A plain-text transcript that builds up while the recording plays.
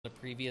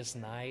previous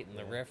night, and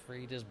the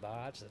referee just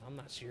botched, and I'm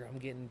not sure I'm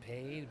getting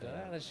paid,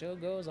 but the show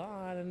goes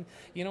on, and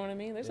you know what I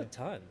mean? There's a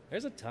ton.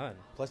 There's a ton.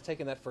 Plus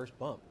taking that first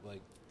bump,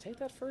 like take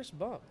that first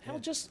bump. Hell,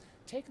 just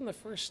taking the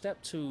first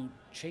step to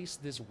chase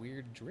this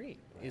weird dream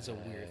is a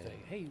weird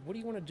thing. Hey, what do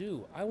you want to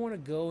do? I want to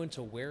go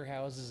into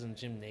warehouses and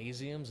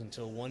gymnasiums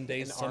until one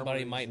day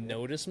somebody might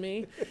notice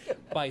me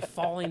by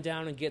falling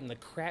down and getting the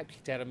crap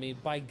kicked out of me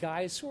by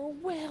guys who are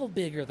well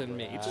bigger than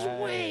me, just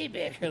way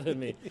bigger than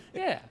me.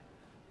 Yeah.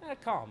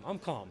 Calm. I'm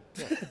calm.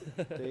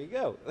 There you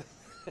go.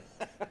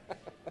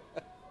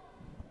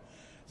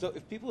 So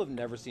if people have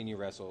never seen you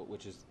wrestle,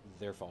 which is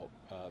their fault,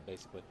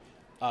 basically,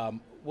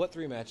 what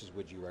 3 matches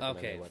would you recommend?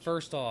 Okay,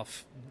 first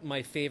off,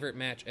 my favorite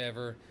match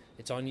ever.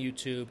 It's on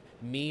YouTube.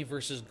 Me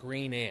versus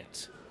Green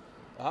Ant.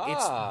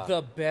 It's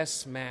the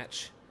best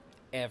match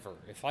ever.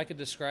 If I could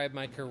describe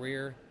my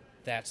career,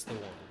 that's the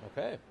one.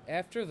 Okay.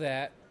 After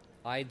that,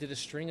 I did a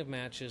string of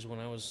matches when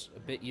I was a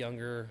bit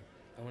younger.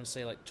 I want to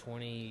say like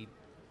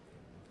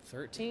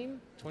 2013,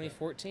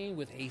 2014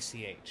 with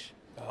ACH.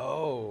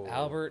 Oh.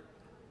 Albert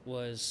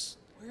was...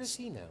 Where is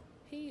he now?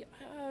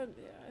 I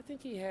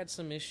think he had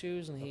some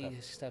issues and he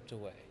stepped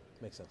away.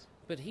 Makes sense.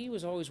 But he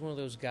was always one of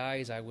those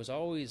guys I was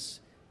always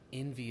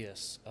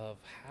envious of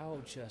how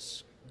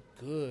just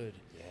good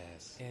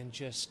and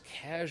just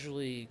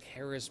casually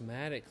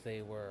charismatic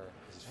they were.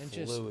 And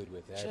fluid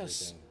with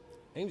everything.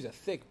 And he was a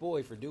thick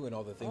boy for doing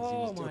all the things he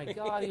was doing. Oh, my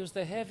God. He was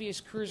the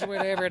heaviest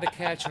cruiserweight I ever had to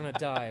catch on a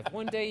dive.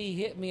 One day he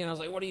hit me, and I was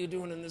like, what are you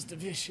doing in this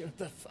division? What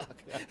the fuck?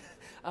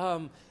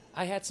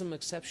 I had some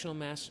exceptional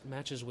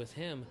matches with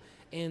him.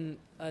 And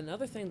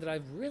another thing that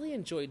I've really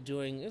enjoyed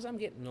doing is I'm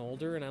getting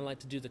older, and I like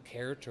to do the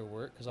character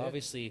work. Because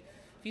obviously,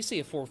 if you see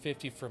a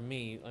 450 from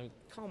me,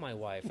 call my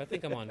wife. I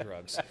think I'm on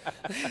drugs.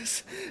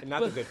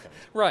 Not the good kind.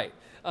 Right.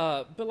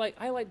 But like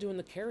I like doing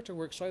the character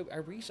work, so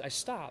I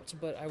stopped,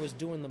 but I was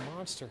doing the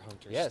Monster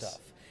Hunter stuff.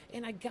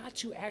 And I got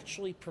to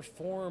actually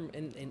perform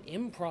and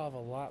improv a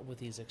lot with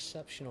these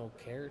exceptional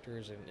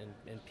characters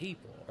and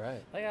people. Right.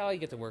 Like, you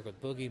get to work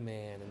with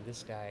Boogeyman and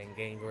this guy and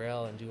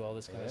Gangrel and do all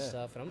this kind of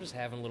stuff. And I'm just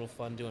having a little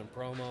fun doing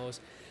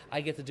promos.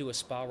 I get to do a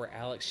spot where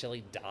Alex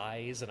Shelley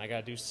dies and I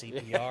got to do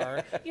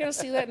CPR. You don't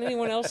see that in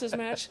anyone else's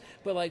match.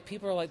 But, like,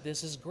 people are like,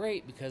 this is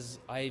great because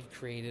I've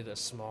created a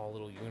small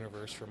little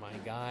universe for my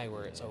guy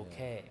where it's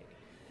okay.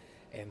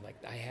 And, like,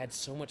 I had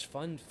so much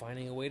fun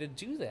finding a way to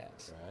do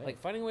that. Right. Like,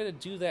 finding a way to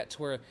do that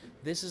to where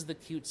this is the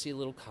cutesy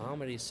little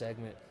comedy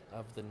segment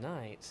of the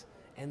night.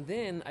 And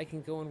then I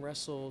can go and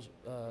wrestle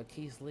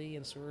Keith Lee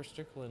and Swerve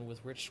Strickland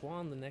with Rich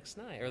Swann the next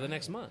night, or the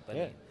next month, I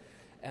mean.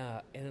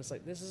 And it's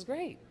like, this is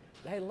great.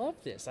 I love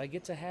this. I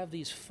get to have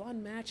these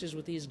fun matches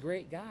with these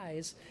great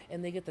guys,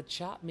 and they get to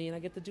chop me, and I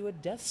get to do a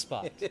death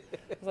spot.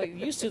 Like,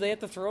 used to, they have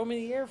to throw me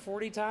in the air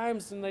 40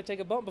 times, and they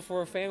take a bump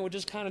before a fan would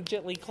just kind of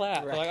gently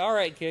clap. Right. Like, all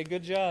right, kid,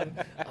 good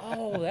job.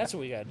 Oh, that's what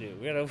we got to do.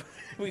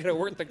 We got to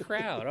work the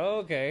crowd. Oh,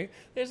 okay.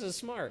 This is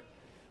smart.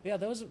 Yeah,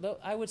 those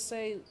I would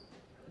say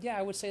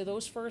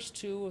those first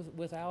two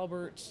with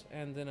Albert,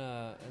 and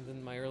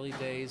then my early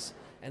days,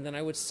 and then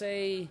I would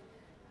say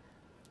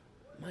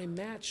my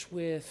match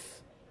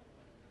with...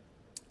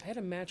 I had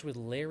a match with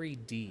Larry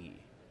D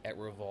at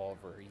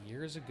Revolver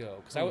years ago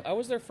because I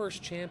was their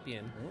first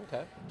champion.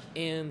 Okay.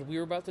 And we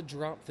were about to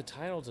drop the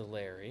title to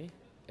Larry,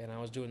 and I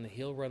was doing the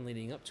heel run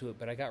leading up to it,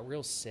 but I got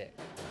real sick.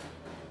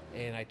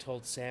 And I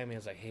told Sammy, I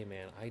was like, hey,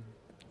 man,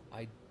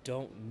 I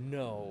don't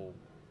know.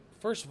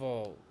 First of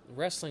all,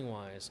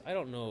 wrestling-wise, I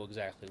don't know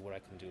exactly what I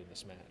can do in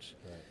this match.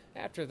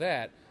 Right. After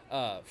that,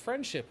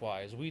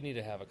 friendship-wise, we need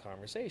to have a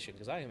conversation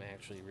because I am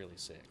actually really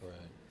sick.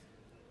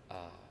 Right.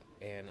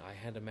 And I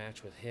had a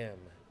match with him,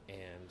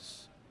 and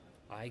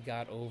I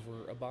got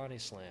over a body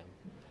slam.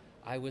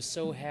 I was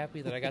so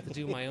happy that I got to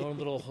do my own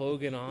little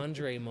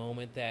Hogan-Andre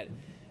moment that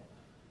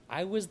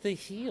I was the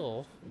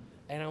heel,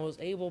 and I was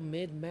able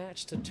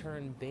mid-match to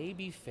turn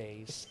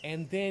babyface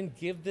and then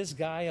give this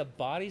guy a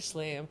body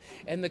slam,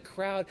 and the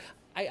crowd...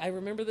 I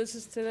remember this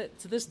is to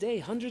this day,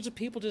 hundreds of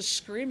people just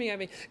screaming at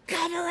me,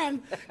 cover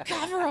him!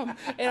 Cover him!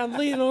 And I'm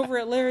leaning over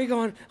at Larry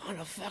going, on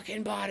a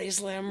fucking body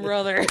slam,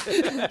 brother.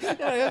 And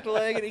I have to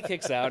leg, and he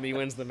kicks out, and he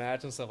wins the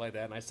match and stuff like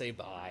that, and I say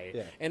bye.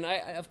 Yeah. And I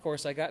of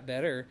course, I got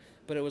better,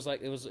 but it was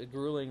a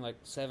grueling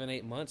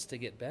 7-8 months to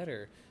get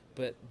better.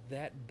 But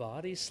that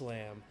body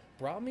slam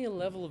brought me a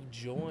level of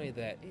joy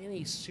that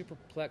any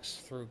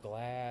superplex through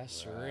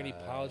glass or any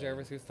pile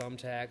driver through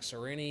thumbtacks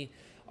or any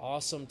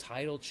awesome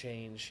title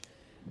change...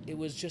 It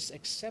was just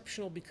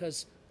exceptional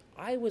because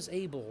I was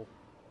able,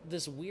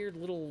 this weird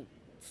little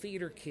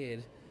theater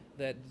kid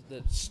that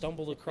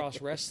stumbled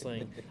across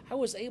wrestling, I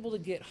was able to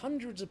get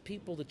hundreds of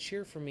people to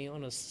cheer for me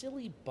on a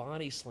silly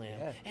body slam.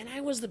 Yeah. And I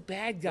was the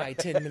bad guy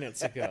 10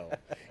 minutes ago.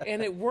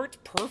 And it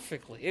worked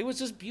perfectly. It was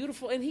just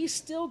beautiful. And he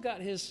still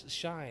got his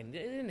shine.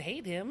 They didn't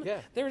hate him. Yeah.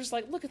 They were just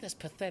like, look at this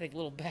pathetic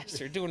little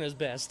bastard doing his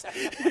best.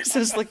 It's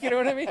just like, you know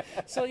what I mean?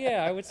 So,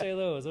 yeah, I would say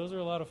those. Those were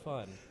a lot of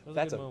fun. Those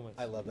were good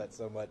moments. I love that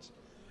so much.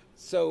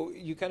 So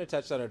you kind of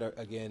touched on it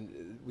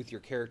again with your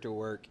character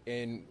work,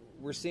 and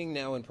we're seeing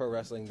now in pro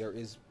wrestling there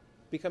is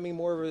becoming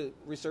more of a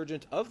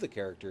resurgent of the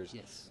characters.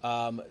 Yes.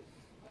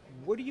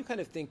 What do you kind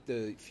of think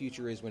the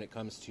future is when it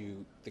comes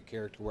to the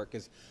character work?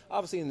 Because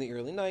obviously in the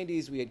early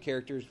 90s, we had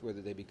characters,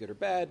 whether they be good or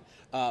bad,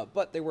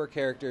 but they were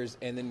characters,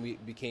 and then we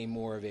became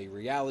more of a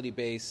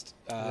reality-based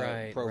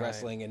pro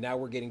wrestling, and now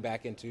we're getting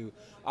back into,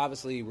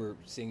 obviously, we're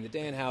seeing the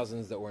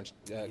Danhausens, the Orange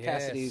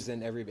Cassidys,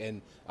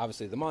 and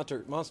obviously the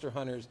Monster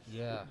Hunters.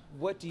 Yeah.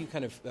 What do you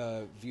kind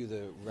of view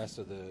the rest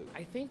of the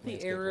I think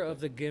the era of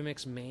the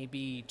gimmicks may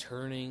be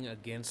turning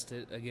against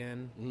it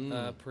again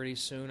pretty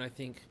soon. I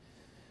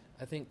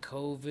think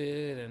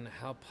COVID and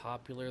how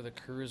popular the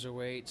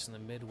cruiserweights in the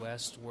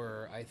Midwest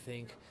were, I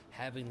think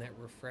having that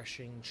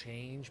refreshing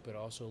change, but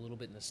also a little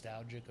bit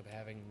nostalgic of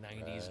having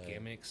 90s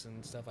gimmicks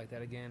and stuff like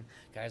that again.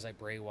 Guys like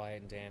Bray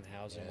Wyatt and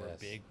Danhausen were a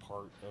big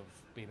part of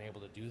being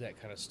able to do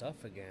that kind of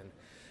stuff again.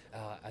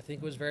 I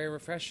think it was very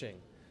refreshing,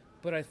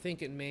 but I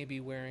think it may be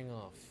wearing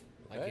off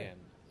again,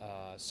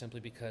 simply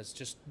because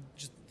just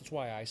that's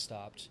why I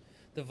stopped.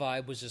 The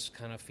vibe was just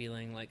kind of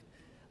feeling like,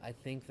 I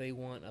think they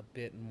want a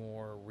bit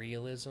more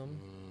realism.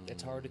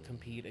 It's hard to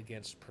compete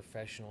against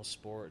professional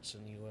sports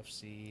and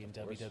UFC and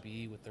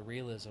WWE with the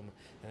realism.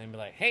 And then be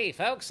like, hey,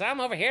 folks, I'm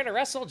over here to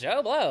wrestle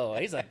Joe Blow.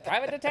 He's a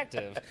private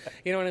detective.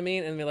 You know what I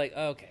mean? And be like,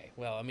 okay,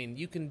 well, I mean,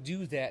 you can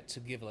do that to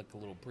give like a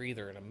little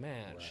breather in a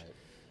match. Right.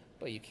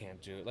 But you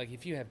can't do it. Like,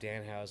 if you have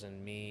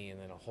Danhausen, me,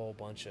 and then a whole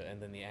bunch of,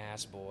 and then the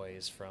Ass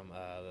Boys from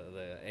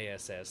the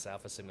ASS,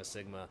 Alpha Sigma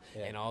Sigma,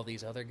 and all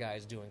these other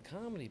guys doing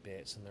comedy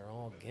bits, and they're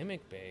all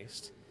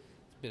gimmick-based,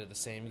 bit of the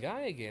same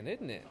guy again,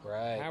 isn't it?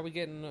 Right. How are we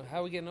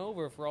getting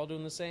over if we're all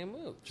doing the same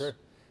moves? Sure.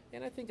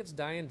 And I think it's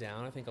dying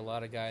down. I think a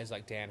lot of guys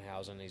like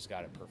Danhausen, he's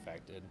got it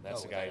perfected.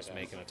 That's the guy who's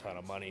making a ton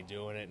of money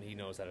doing it, and he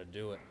knows how to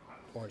do it.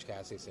 Orange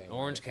Cassidy, same way.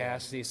 Orange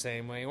Cassidy,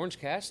 same way. Orange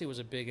Cassidy was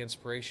a big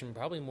inspiration,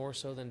 probably more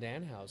so than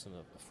Danhausen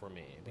for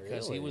me,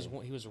 because he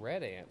was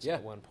Red Ants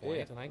at one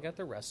point, and I got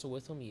to wrestle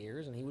with him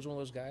years, and he was one of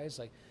those guys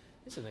like,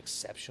 he's an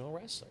exceptional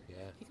wrestler. Yeah.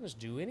 He can just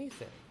do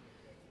anything.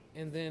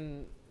 And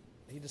then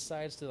he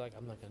decides to, like,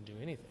 I'm not going to do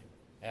anything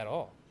at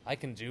all. I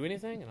can do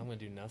anything, and I'm going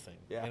to do nothing.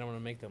 Yeah. And I'm going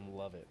to make them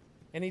love it.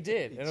 And he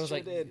did. And I was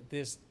like,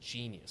 this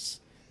genius.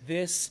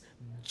 Yeah.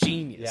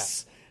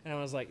 And I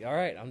was like, all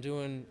right, I'm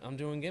doing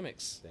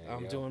gimmicks.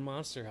 I'm doing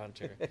Monster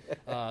Hunter.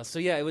 So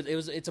yeah,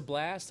 it's a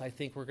blast. I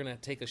think we're going to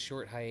take a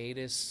short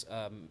hiatus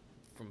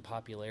from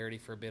popularity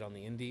for a bit on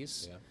the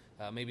indies.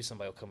 Yeah. Maybe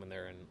somebody will come in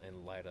there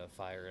and light a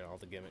fire and all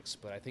the gimmicks.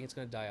 But I think it's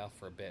going to die off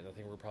for a bit. And I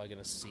think we're probably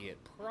going to see it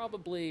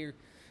probably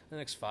the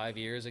next 5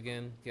 years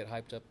again, get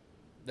hyped up.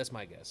 That's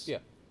my guess. Yeah.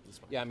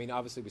 Yeah, I mean,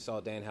 obviously we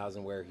saw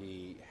Danhausen where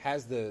he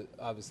has the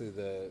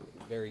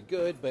very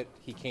good, but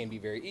he can be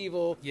very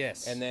evil.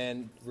 Yes. And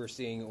then we're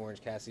seeing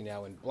Orange Cassidy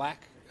now in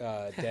black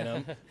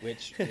denim,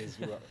 which is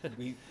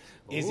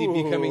is he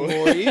becoming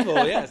more evil?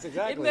 Yes,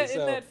 exactly.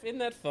 Isn't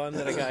that fun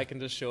that a guy can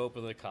just show up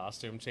with a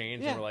costume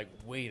change and we're like,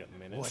 wait a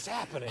minute, what's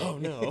happening? Oh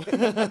no.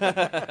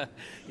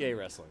 Yay,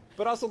 wrestling.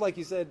 But also, like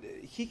you said,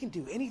 he can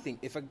do anything.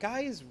 If a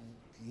guy is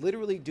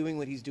literally doing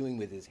what he's doing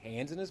with his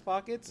hands in his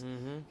pockets,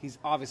 he's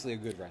obviously a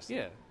good wrestler.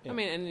 Yeah. I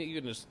mean, and you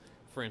can just,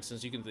 for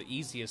instance, the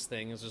easiest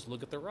thing is just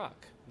look at The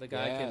Rock. The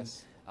guy can.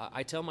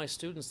 I tell my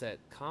students that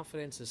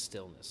confidence is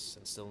stillness,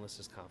 and stillness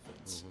is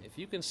confidence. If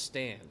you can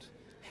stand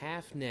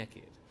half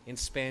naked in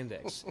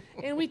spandex,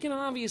 and we can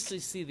obviously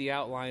see the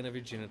outline of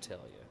your genitalia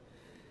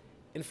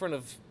in front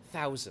of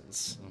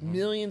thousands,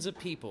 millions of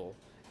people,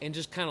 and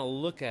just kind of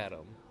look at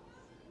them,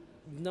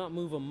 not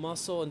move a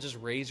muscle, and just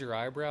raise your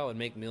eyebrow and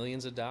make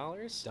millions of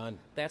dollars. Done.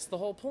 That's the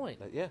whole point.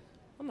 Yeah.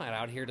 I'm not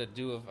out here to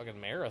do a fucking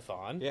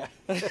marathon. Yeah.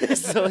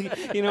 So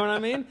you know what I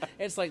mean?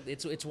 It's like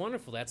it's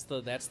wonderful. That's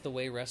the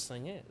way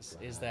wrestling is.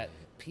 Right. Is that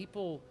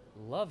people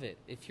love it.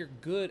 If you're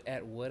good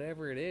at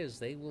whatever it is,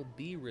 they will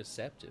be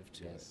receptive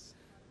to it.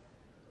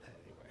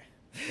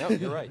 Anyway. No,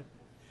 you're right.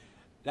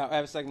 Now I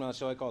have a segment on the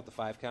show. I call it the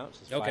 5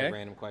 counts. It's 5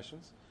 random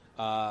questions.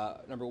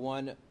 Number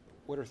 1,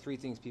 what are 3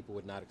 things people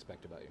would not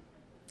expect about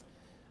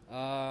you?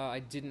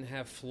 I didn't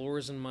have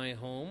floors in my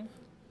home.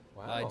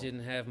 Wow. I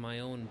didn't have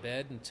my own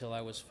bed until I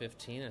was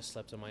 15. I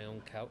slept on my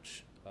own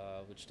couch,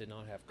 which did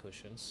not have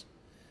cushions.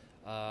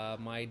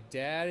 My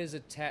dad is a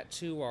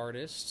tattoo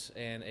artist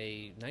and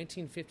a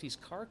 1950s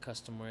car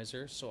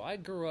customizer, so I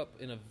grew up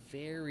in a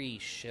very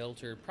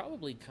sheltered,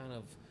 probably kind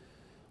of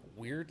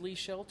weirdly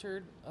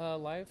sheltered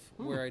life,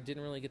 where I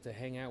didn't really get to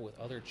hang out with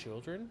other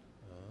children.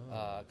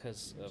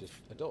 Because just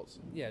adults.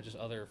 Yeah, just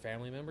other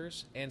family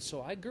members. And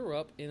so I grew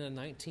up in a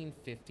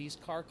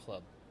 1950s car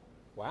club.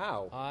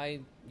 Wow. I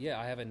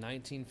have a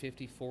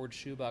 1950 Ford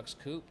shoebox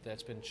coupe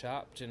that's been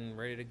chopped and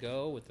ready to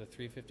go with a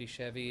 350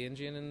 Chevy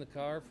engine in the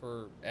car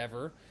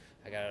forever.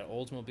 I got an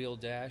Oldsmobile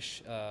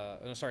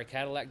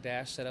Cadillac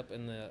dash set up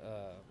in the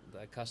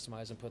I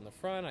customized and put in the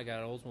front. I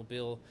got an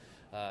Oldsmobile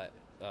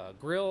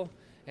grill,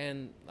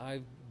 and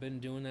I've been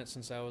doing that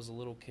since I was a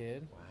little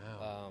kid.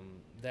 Wow.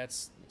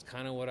 That's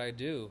kind of what I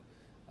do.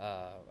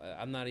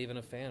 I'm not even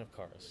a fan of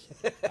cars.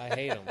 I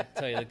hate them, to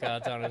tell you the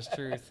God's honest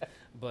truth.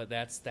 But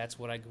that's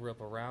what I grew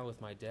up around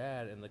with my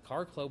dad. And the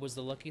car club was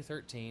the Lucky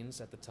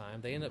 13s at the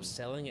time. They ended up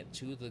selling it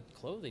to the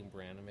clothing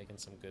brand and making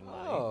some good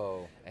money.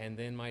 Oh. And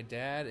then my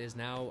dad is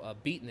now a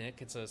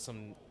Beatnik. It's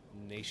some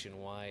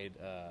nationwide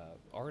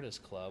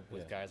artist club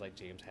with guys like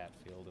James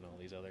Hetfield and all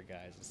these other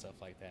guys and stuff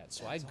like that.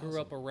 So That's I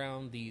grew up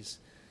around these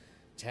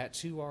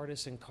tattoo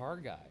artists and car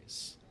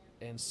guys.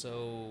 And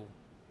so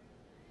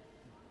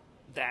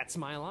that's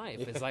my life.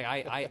 It's like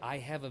I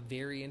have a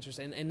very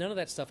interesting, and none of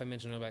that stuff I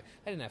mentioned about,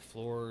 I didn't have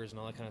floors and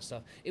all that kind of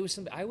stuff. It was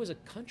I was a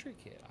country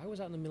kid. I was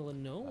out in the middle of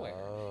nowhere.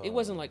 Oh. It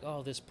wasn't like,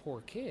 oh, this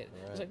poor kid.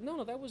 Right. It was like,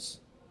 no,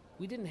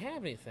 we didn't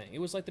have anything. It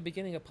was like the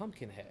beginning of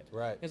Pumpkinhead.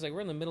 Right. It's like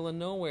we're in the middle of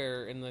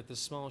nowhere in like this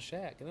small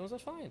shack, and it was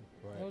fine.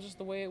 Right. That was just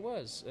the way it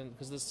was, and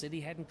because the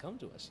city hadn't come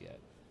to us yet.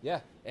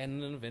 Yeah.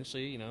 And then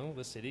eventually, you know,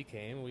 the city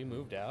came, and we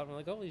moved out, and we're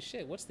like, holy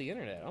shit, what's the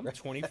internet? I'm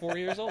 24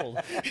 years old.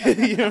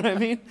 You know what I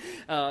mean?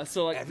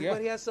 So like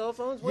Everybody has cell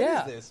phones? What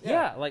is this?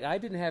 Yeah, like I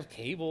didn't have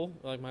cable.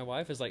 Like my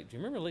wife is like, do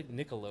you remember like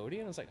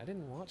Nickelodeon? I was like, I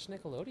didn't watch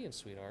Nickelodeon,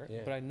 sweetheart. Yeah.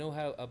 But I know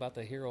how about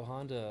the Hero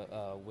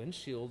Honda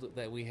windshield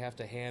that we have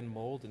to hand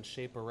mold and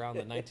shape around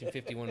the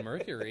 1951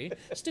 Mercury.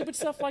 Stupid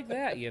stuff like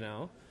that, you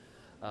know?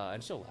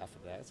 And she'll laugh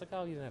at that. It's like,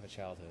 oh, you didn't have a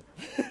childhood.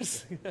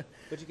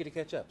 But you get to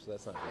catch up, so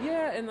that's not good.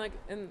 Yeah,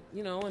 and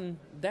you know, and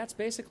that's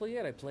basically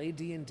it. I play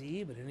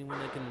D&D, but anyone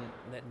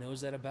that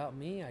knows that about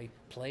me, I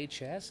play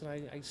chess, and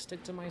I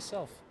stick to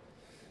myself.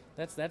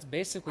 That's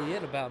basically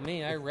it about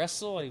me. I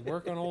wrestle, I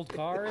work on old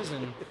cars,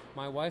 and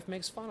my wife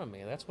makes fun of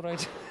me. That's what I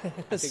do.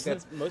 I think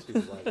that's most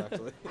people's life,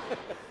 actually.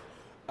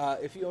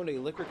 If you owned a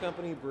liquor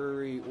company,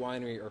 brewery,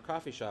 winery, or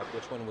coffee shop,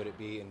 which one would it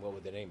be, and what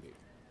would the name be?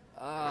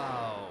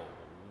 Oh,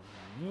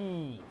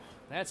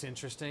 that's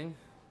interesting.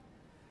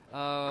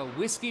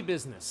 Whiskey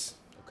business.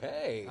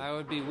 Okay. I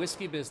would be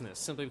whiskey business,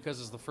 simply because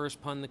it's the first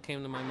pun that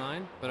came to my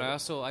mind. But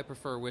I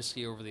prefer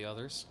whiskey over the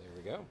others. There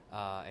we go.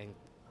 And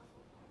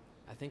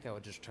I think I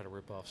would just try to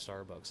rip off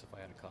Starbucks if I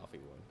had a coffee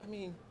one. I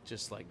mean,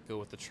 just like go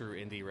with the true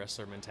indie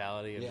wrestler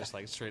mentality and Yeah. just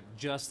like straight,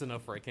 just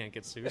enough where I can't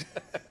get sued.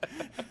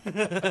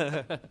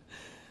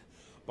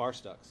 Bar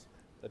Stucks.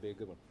 That'd be a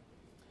good one.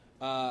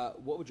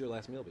 What would your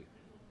last meal be?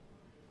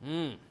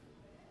 My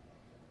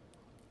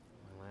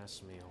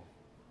last meal.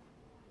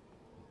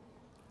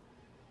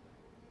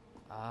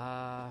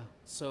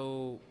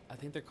 So I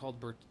think they're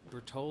called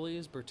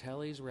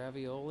Bertelli's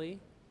ravioli.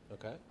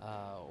 Okay.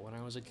 When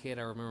I was a kid,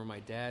 I remember my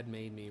dad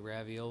made me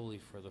ravioli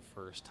for the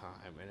first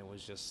time, and it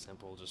was just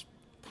simple, just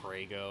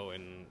Prego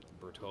and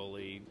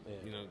Bertolli,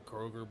 Yeah.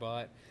 Kroger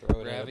bought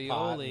Throw it in a pot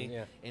ravioli. and-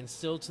 yeah. And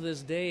still to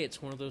this day,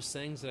 it's one of those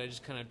things that I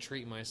just kind of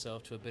treat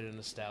myself to a bit of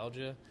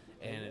nostalgia.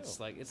 There And you it's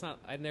go. like, it's not,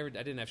 I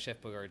didn't have Chef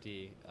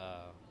Boyardee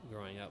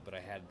growing up, but I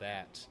had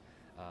that.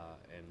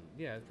 And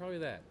yeah, probably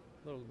that.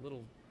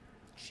 Little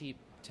cheap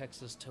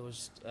Texas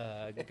toast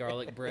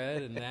garlic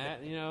bread and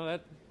that,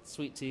 that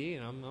sweet tea,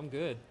 and I'm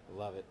good.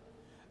 Love it.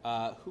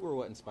 Who or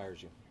what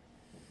inspires you?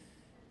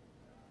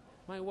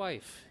 My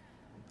wife.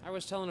 I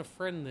was telling a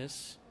friend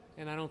this,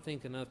 and I don't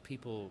think enough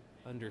people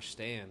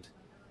understand.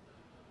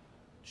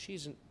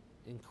 She's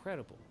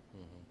incredible.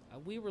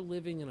 Mm-hmm. We were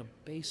living in a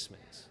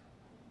basement,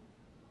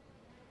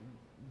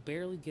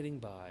 barely getting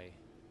by,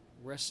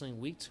 wrestling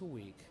week to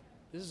week.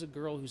 This is a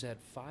girl who's had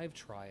 5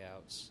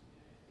 tryouts,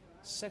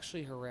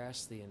 sexually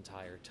harassed the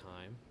entire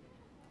time,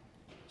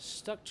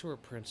 stuck to her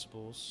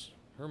principles,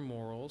 her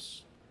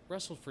morals,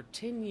 wrestled for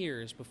 10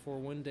 years before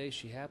one day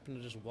she happened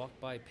to just walk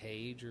by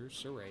Paige or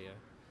Soraya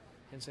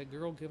and said,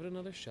 "Girl, give it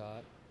another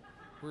shot."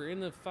 We're in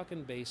the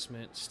fucking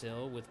basement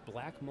still with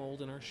black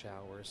mold in our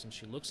showers, and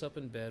she looks up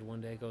in bed one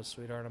day and goes,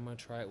 "Sweetheart, I'm going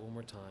to try it one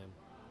more time.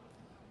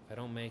 If I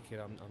don't make it,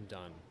 I'm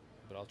done.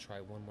 But I'll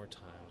try one more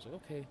time." I was like,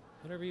 "Okay,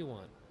 whatever you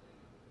want."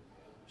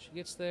 She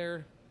gets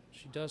there,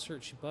 she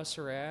busts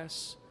her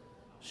ass,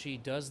 she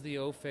does the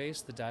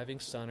O-face, the diving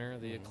stunner,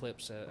 the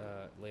eclipse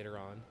later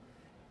on,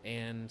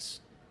 and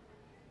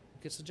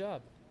gets the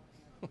job.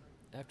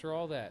 After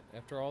all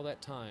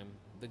that time,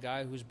 the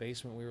guy whose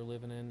basement we were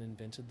living in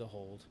invented the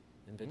hold,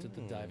 invented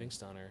the diving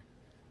stunner,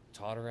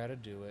 taught her how to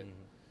do it.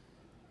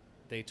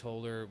 They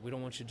told her, "We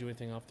don't want you to do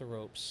anything off the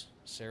ropes."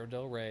 Sarah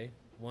Del Rey,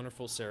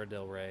 wonderful Sarah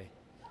Del Rey,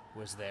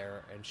 was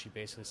there, and she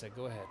basically said,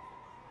 "Go ahead.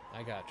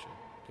 I got you.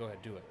 Go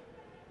ahead, do it."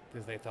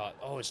 Because they thought,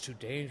 "Oh, it's too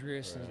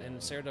dangerous." Right.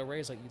 And Sarah Del Rey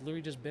is like, "You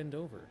literally just bend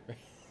over."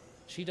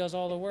 She does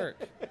all the work.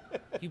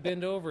 You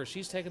bend over.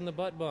 She's taking the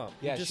butt bump.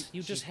 Yeah,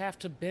 you just have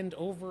to bend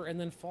over and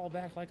then fall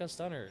back like a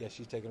stunner. Yeah,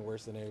 she's taking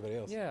worse than anybody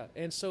else. Yeah,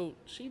 and so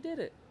she did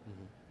it.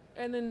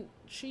 And then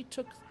she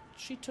took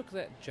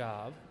that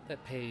job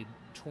that paid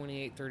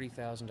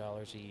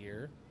 $28,000-$30,000 a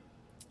year,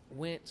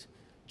 went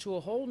to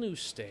a whole new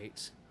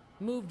state,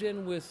 moved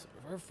in with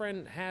her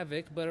friend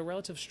Havoc, but a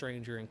relative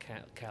stranger in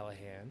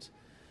Callahan's,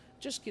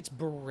 just gets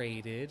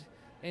berated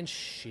and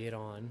shit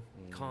on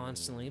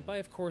constantly by,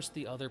 of course,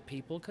 the other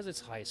people, because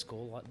it's high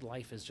school.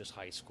 Life is just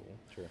high school.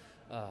 Sure.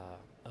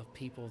 Of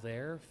people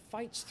there,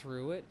 fights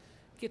through it,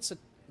 gets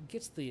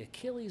the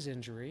Achilles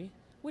injury,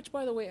 Which,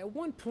 by the way, at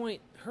one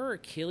point, her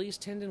Achilles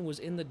tendon was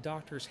in the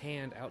doctor's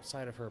hand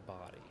outside of her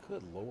body.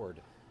 Good Lord.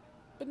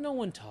 But no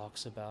one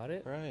talks about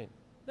it. Right.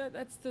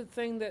 That's the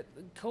thing that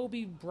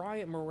Kobe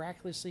Bryant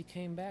miraculously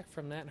came back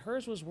from that.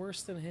 Hers was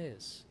worse than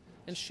his.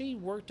 And she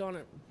worked on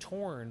it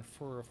torn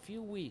for a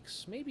few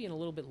weeks, maybe in a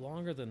little bit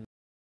longer than